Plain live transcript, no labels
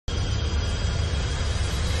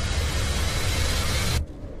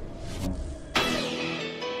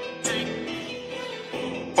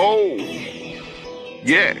Oh,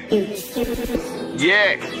 yeah.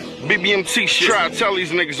 Yeah. BBMT shit. Try to tell these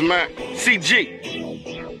niggas, man. CG.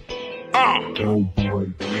 I'm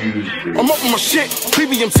up on my shit,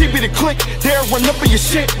 BBMT be the click. They'll run up on your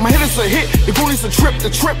shit. My hit is a hit, the goonies a trip, the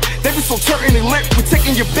trip. They be so turtin' and lit. We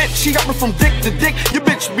taking your bitch, she got me from dick to dick. Your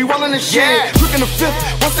bitch be wildin' and shit. Drinking the fifth,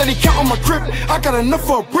 once that he count on my crib, I got enough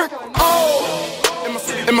for a brick. Oh,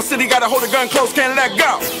 in my city, gotta hold a gun close, can't let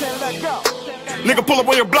go. Nigga pull up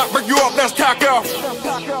on your block, break you off, that's taco.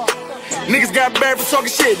 Niggas got bad for talking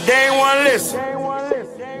shit, they ain't wanna listen.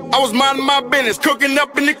 I was minding my business, cooking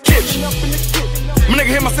up in the kitchen. My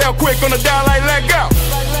nigga hit my cell quick on the dial like let go.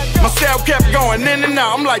 My cell kept going in and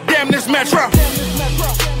out, I'm like damn this metro.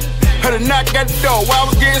 Heard a knock at the door while I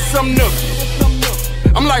was getting some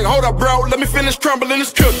nookie. I'm like hold up bro, let me finish crumbling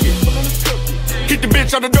this cookie. Kick the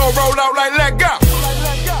bitch out the door, roll out like let go.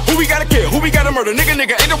 Who we gotta kill, who we gotta murder, nigga, ain't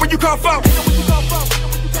that where you come from?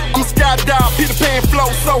 I'm a skydive, Peter Pan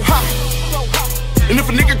flow so high. And if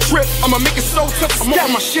a nigga trip, I'ma make it so tough. I'm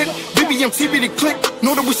on my shit, BBMT be the click.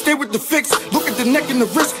 Know that we stay with the fix. Look at the neck and the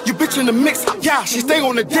wrist, you bitch in the mix. Yeah, she stay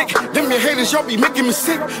on the dick. Them your haters, y'all be making me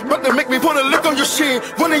sick. But they make me put a lick on your shit,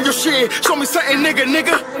 one in your shit. Show me something,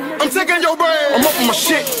 nigga. I'm taking your brain. I'm up on my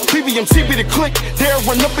shit, BBMT be the click. They'll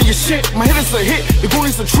run up on your shit. My hit is a hit, the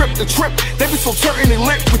goonies a trip, the trip. They be so turtin' and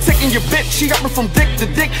lit. We taking your bitch, she got me from dick to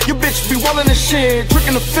dick. Your bitch be wildin' and shit,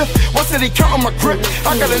 drinking the fifth. Once that he count on my grip,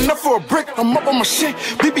 I got enough for a brick. I'm up on my shit,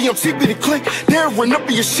 BBMT be the click. They'll run up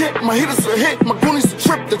on your shit. My hit is a hit, my goonies a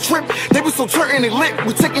trip, the trip. They be so turtin' and lit.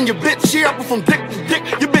 We taking your bitch, she out from dick to dick.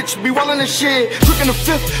 Your bitch be wildin' and shit, drinking the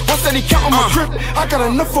fifth. Once that he count on my grip, I got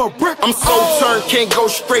enough for a brick. I'm so turned, can't go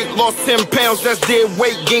straight. Lost 10 pounds, that's dead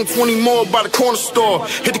weight. Gained 20 more by the corner store.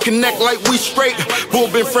 Hit the connect like we straight.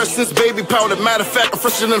 Bull been fresh since baby powder. Matter of fact, I'm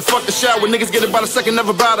fresher than fuck the shower. Niggas get it by the second,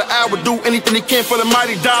 never by the hour. Do anything they can for the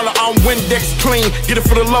mighty dollar. I'm Windex clean, get it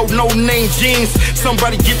for the low, no name jeans.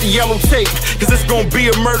 Somebody get the yellow tape, cause it's gonna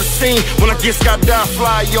be a murder scene. When I get skydive,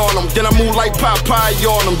 fly on them. Then I move like Popeye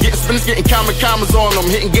on them. Getting spinners, getting commas on them.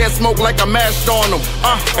 Hitting gas smoke like I mashed on them.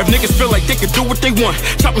 If niggas feel like they can do what they want,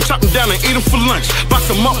 chop them down and eat them for lunch.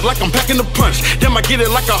 Box them up like I'm packing the punch. Then I get it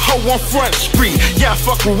like a hoe on Front Street. Yeah, I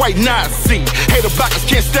fuck with white Nazi. Hater blockers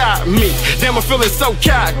can't stop me. Damn, I'm feeling so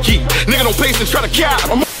cocky. Nigga don't pace and try to cap.